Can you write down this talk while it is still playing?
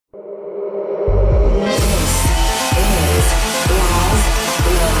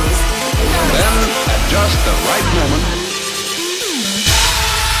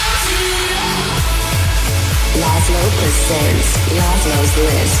Laszlo's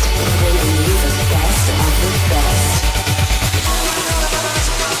List, bringing you the best of the best.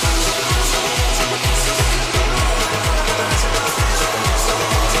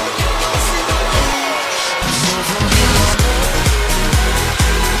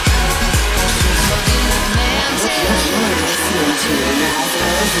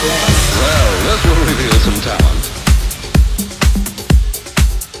 Well, this will reveal some talent.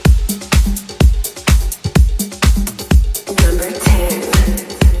 Number 10.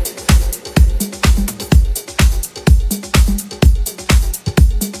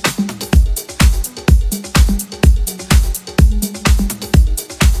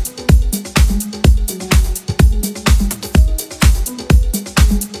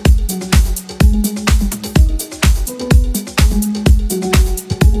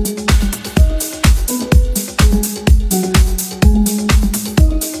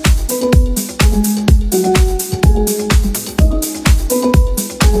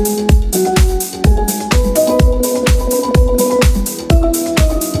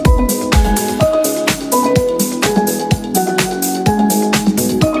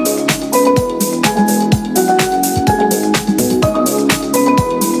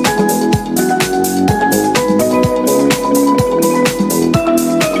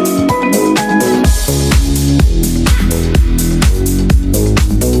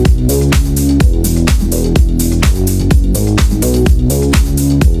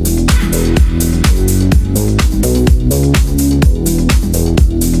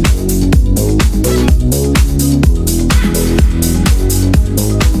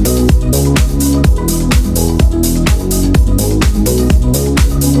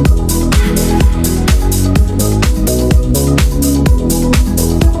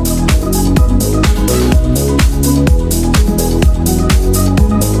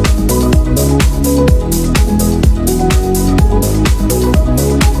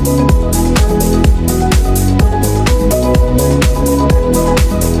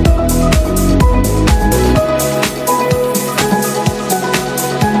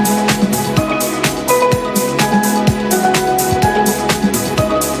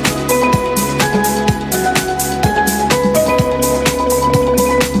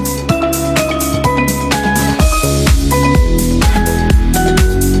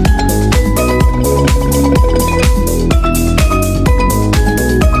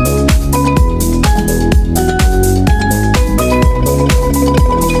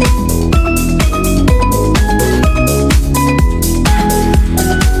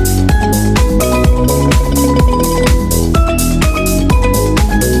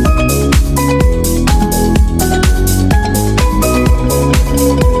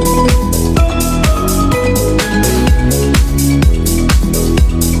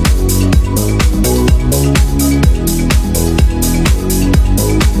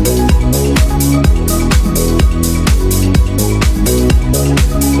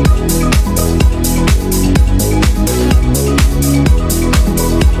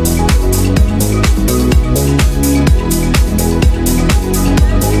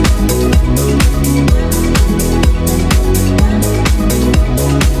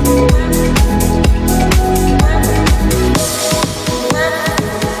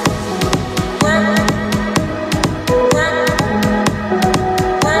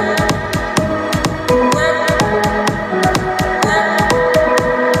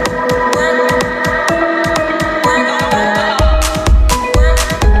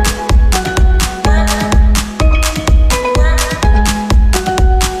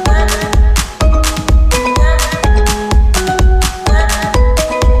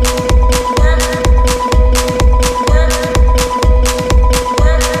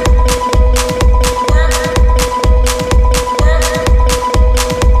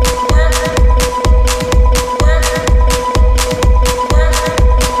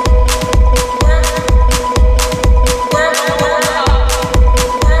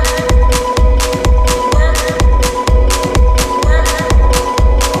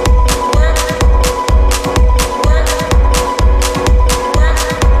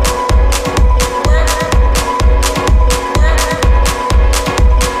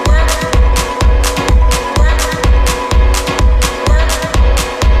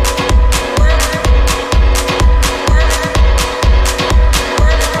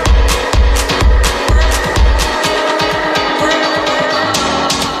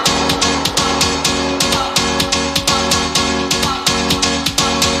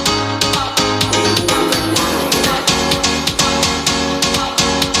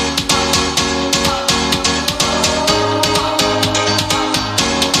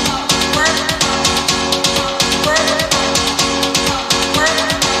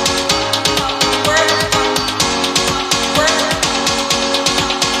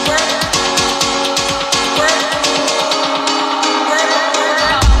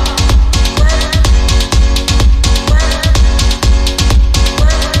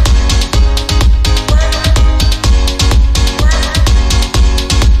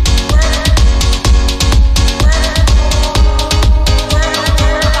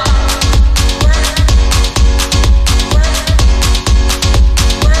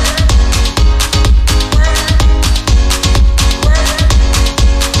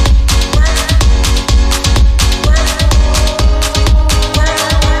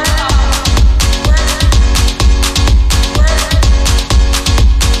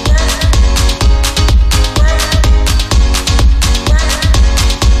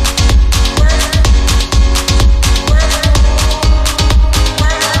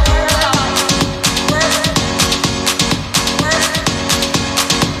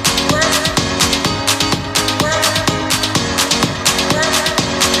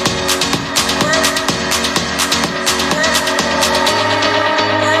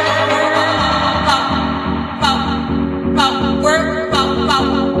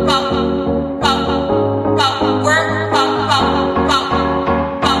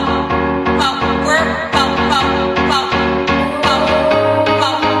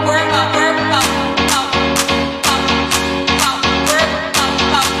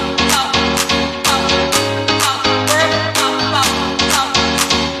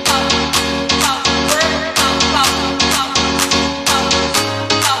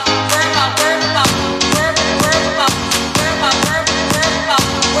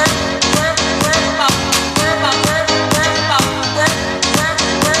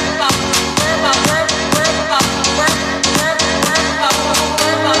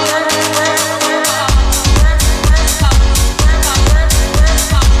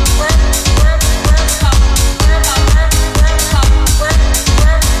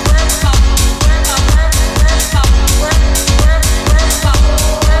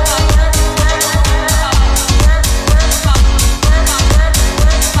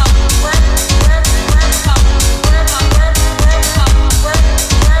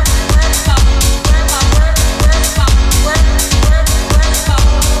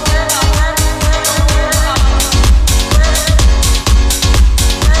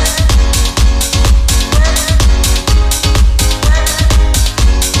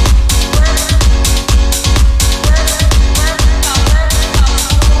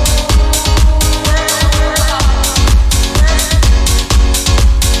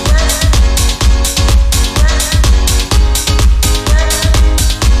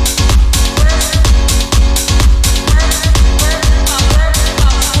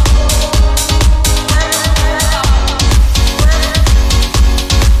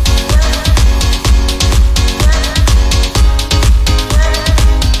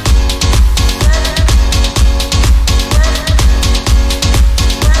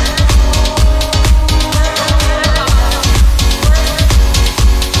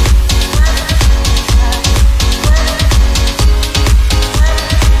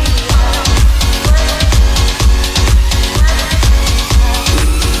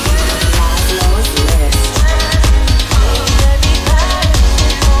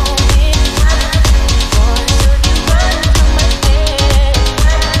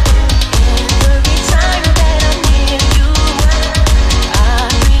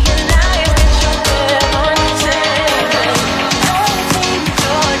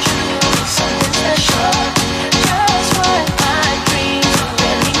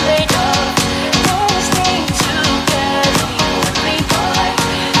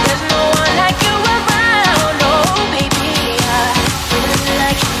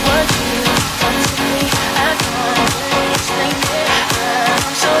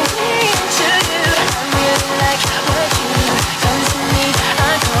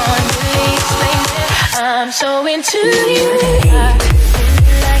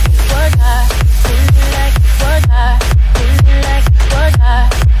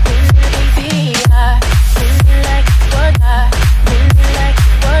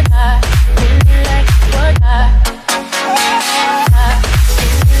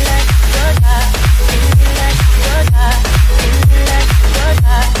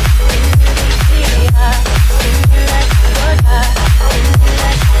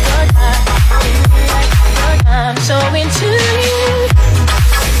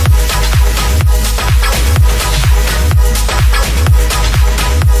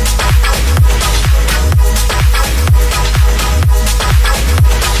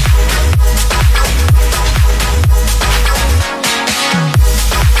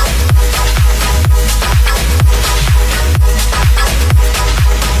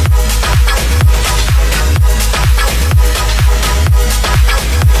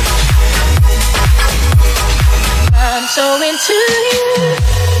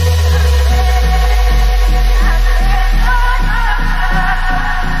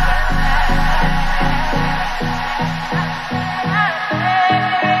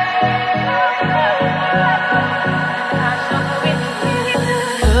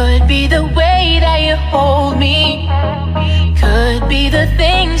 Could be the way that you hold me. Could be the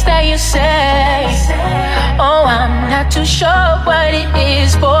things that you say. Oh, I'm not too sure what it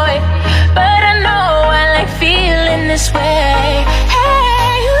is, boy, but I know I like feeling this way.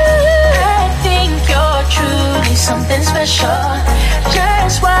 Hey, ooh, I think you're truly something special.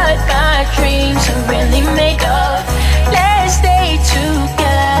 Just what my dreams are really made of. Let's stay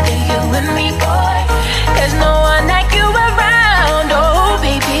together, you and me, boy. There's no one like you around. Oh,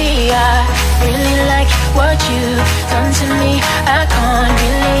 baby, I really like what you've done to me. I can't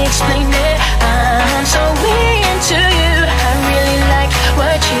really explain it. I'm so into you. I really like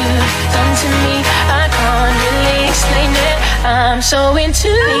what you've done to me. I can't really explain it. I'm so into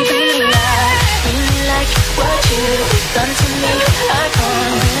you. Baby, I really like what you've done to me. I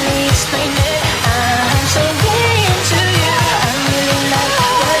can't really explain it. I'm so into you. I really like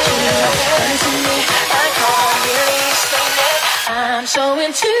what you've done to me. I can't really explain it. I'm so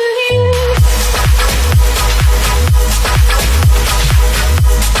into you.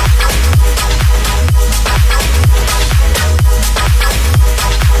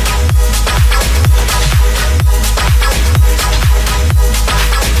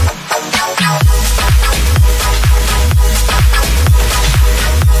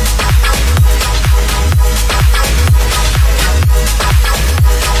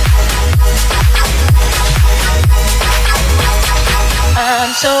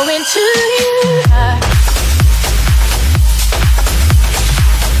 I'm so into you.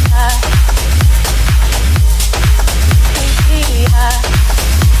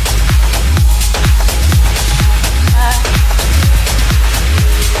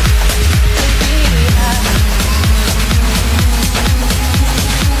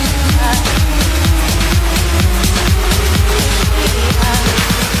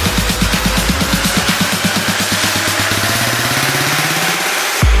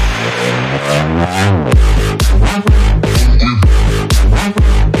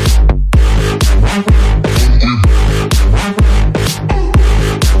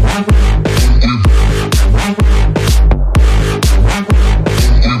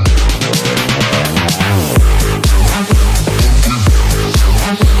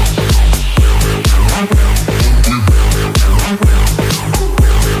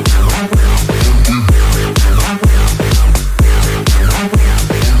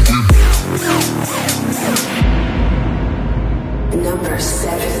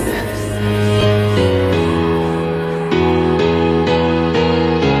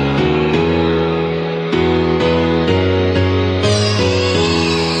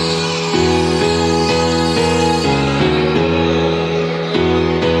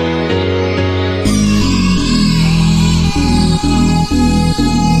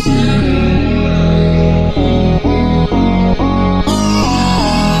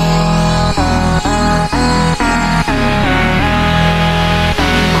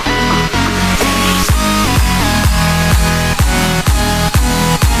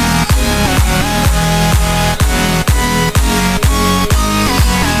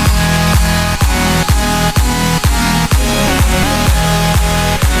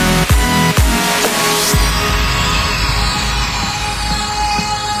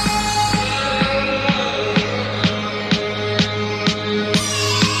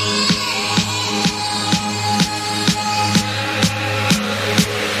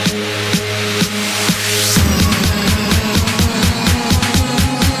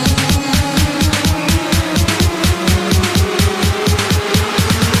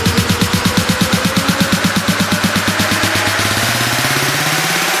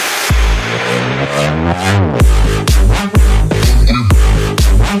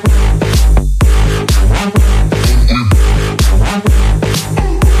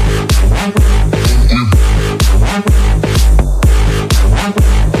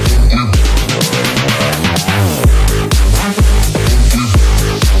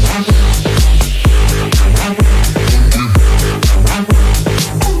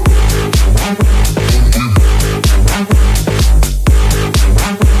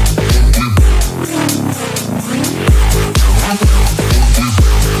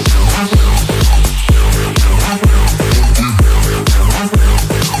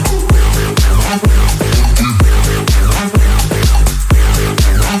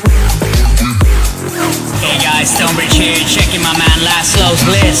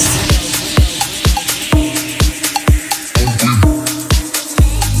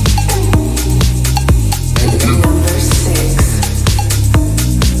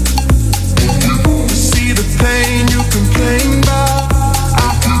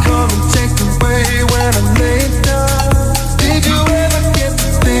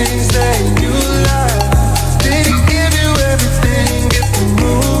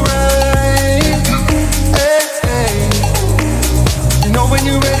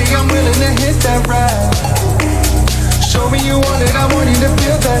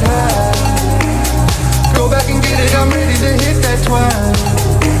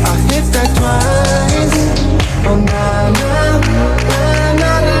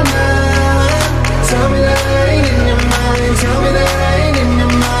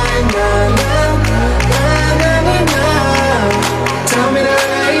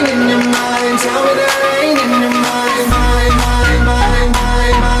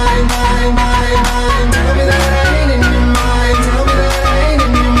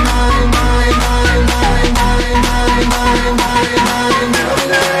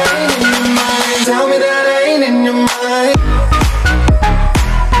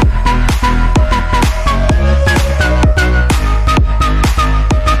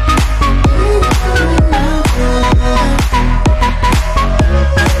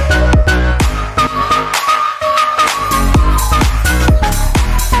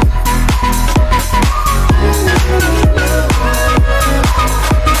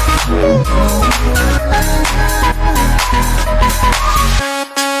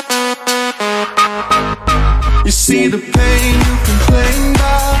 You see the pain you complain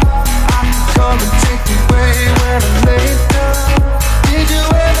about, I can come and take away when I'm laid down. Did you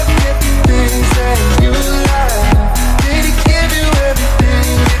ever get the things that you like? Did he give you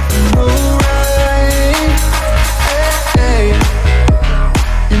everything if you know right? Hey, hey.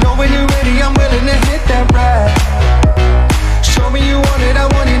 You know when you're ready, I'm willing to hit that ride. Show me you want it, I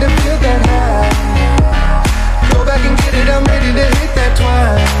want you to feel that high. Go back and get it, I'm ready to hit that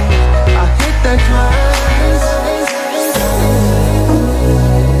twice. I hit that twice.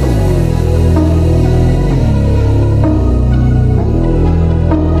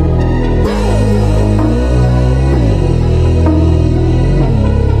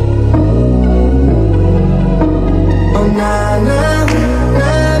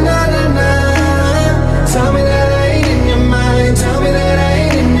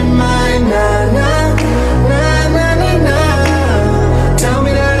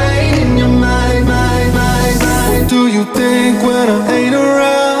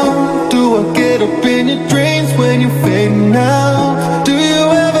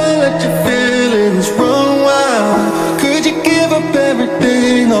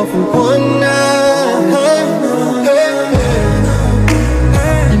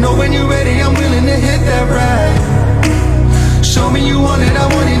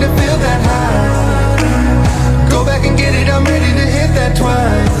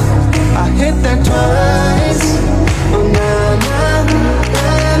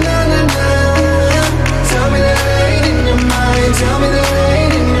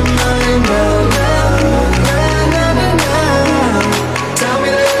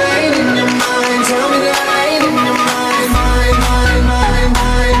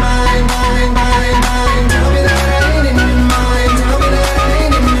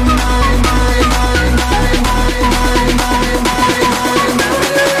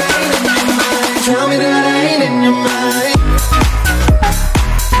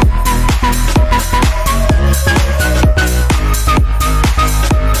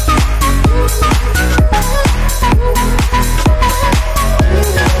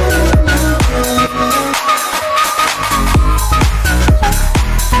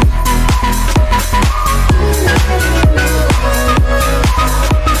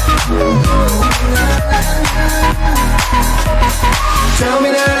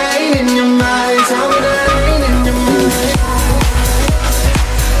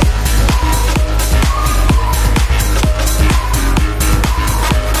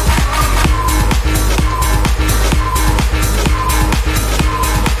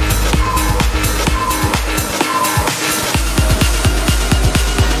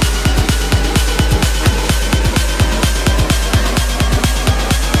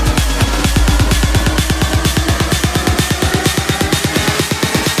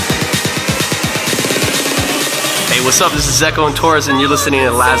 What's up? This is Echo and Taurus, and you're listening to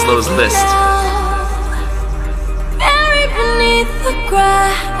Laszlo's List. Buried beneath the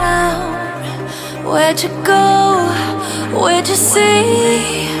ground, where'd you go? Where'd you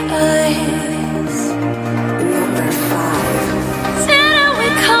see us? Number 5. Didn't we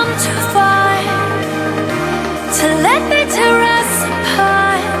come too far to let me tear us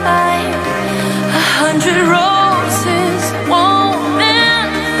apart? 100 roses won't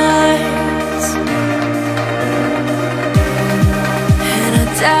mend hearts.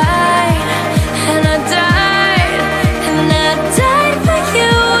 Died, and I died, and I died for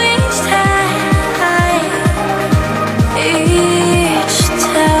you each time, each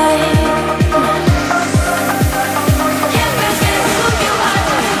time. Can't forget who you are,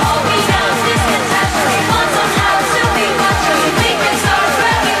 hold me down, distant touch. Want some how to be watching, we can start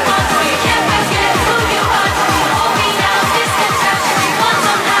where we want to. Can't forget who you are, hold me down, distant touch. Want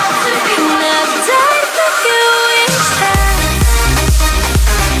some how to be watching. And I died for you each time.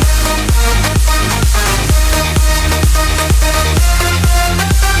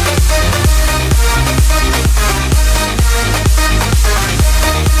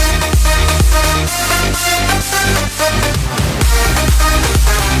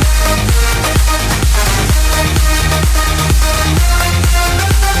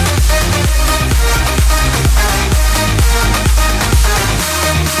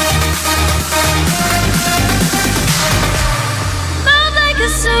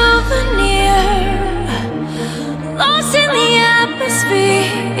 Lost in the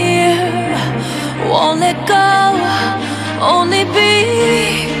atmosphere, won't let go, only because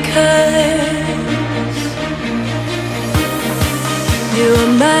you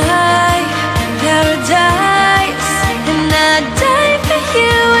are my paradise, and I die for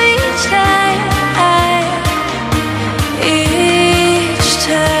you each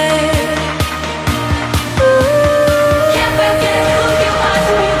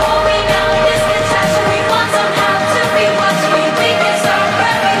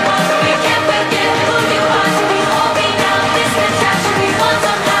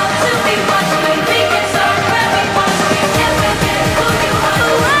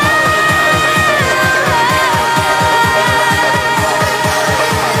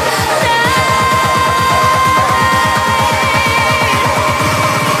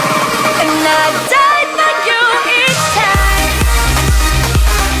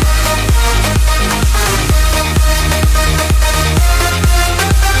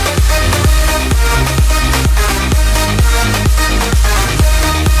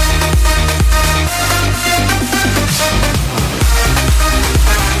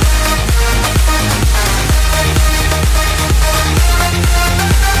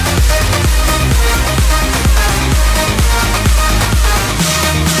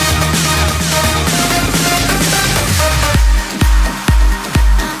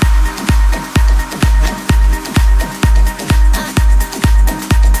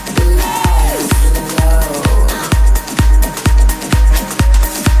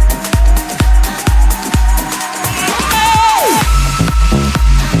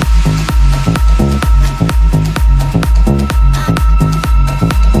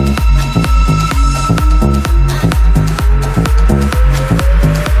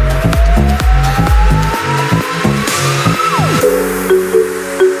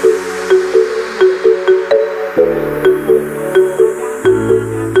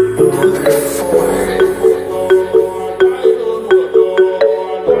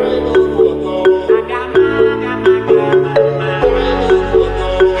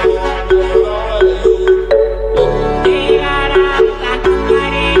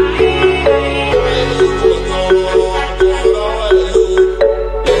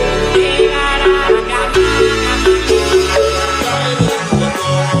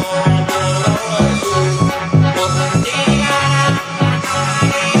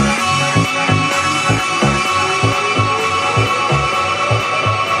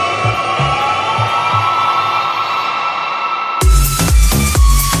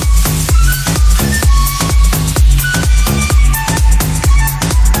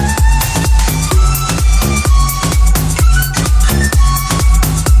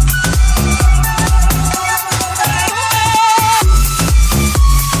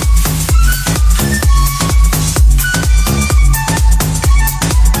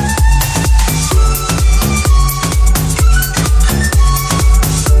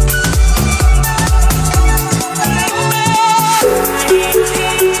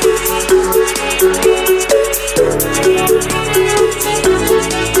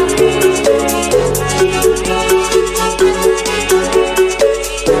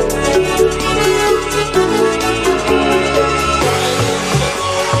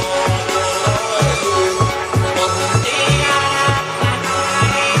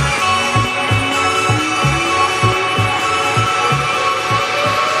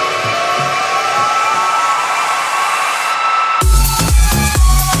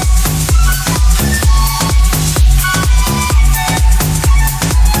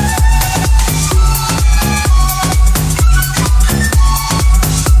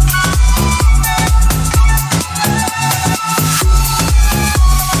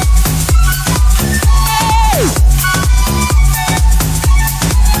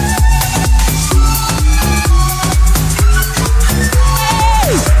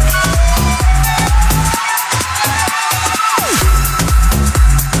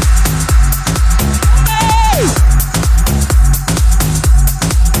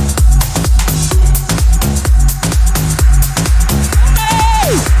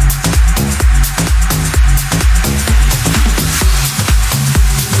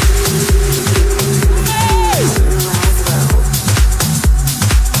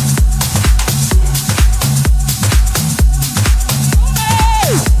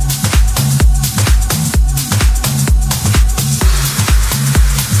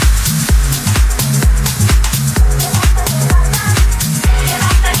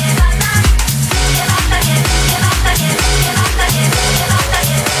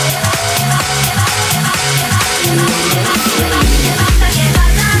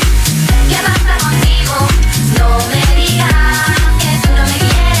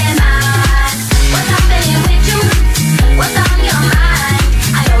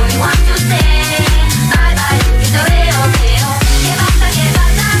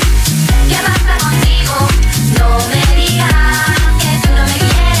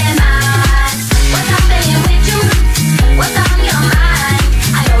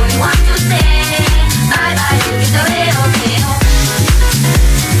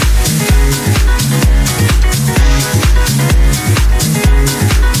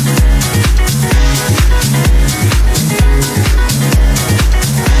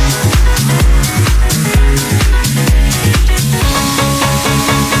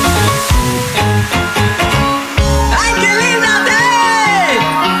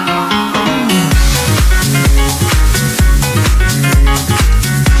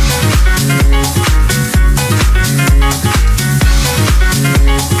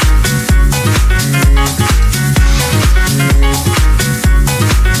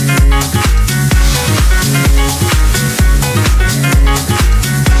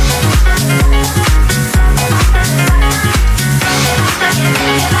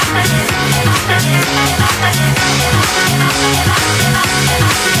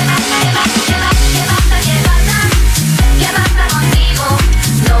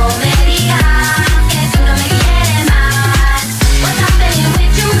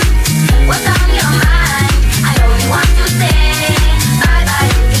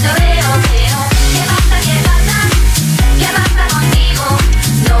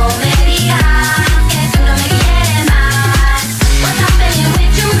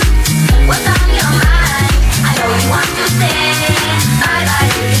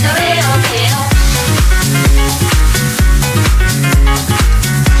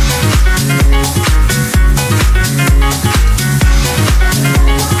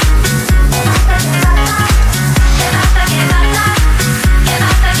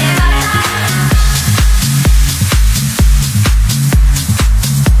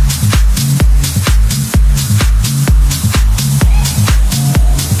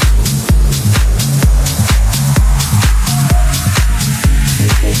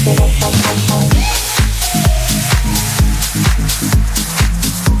Yo,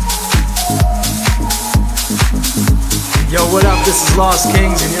 what up? This is Lost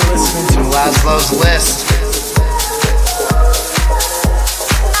Kings, and you're listening to Laszlo's List.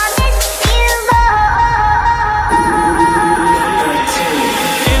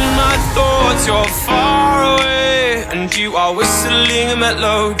 In my thoughts, you're far away, and you are whistling a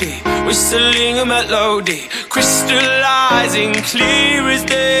melody, crystallizing clear as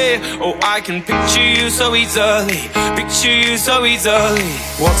day. Oh, I can picture you so easily,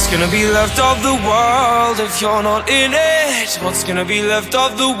 What's gonna be left of the world if you're not in it? What's gonna be left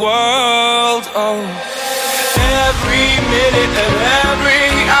of the world? Oh, every minute and every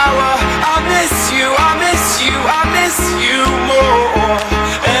hour, I miss you, I miss you, I miss you more.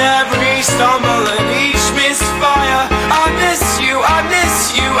 Every stumble and each misfire, I miss you, I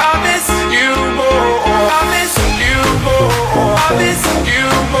miss you, I miss you more. I miss you more, I miss you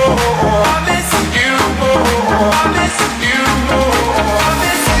more, I miss you more, I miss you more, I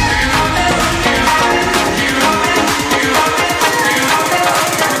miss you.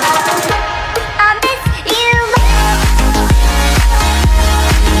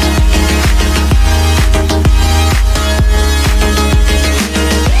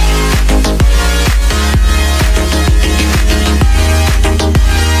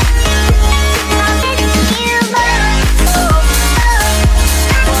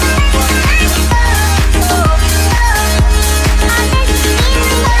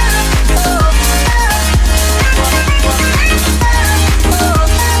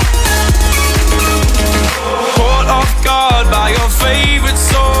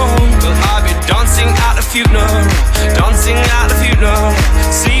 Funeral,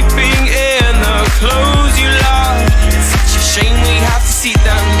 sleeping in the clothes you love. It's such a shame we have to see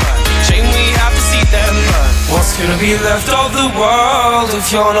them, but what's gonna be left of the world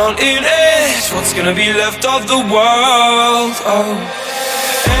if you're not in it? What's gonna be left of the world? Oh,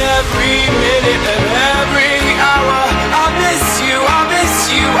 every minute and every hour, I miss you, I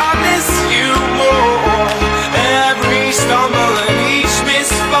miss you, I miss you more.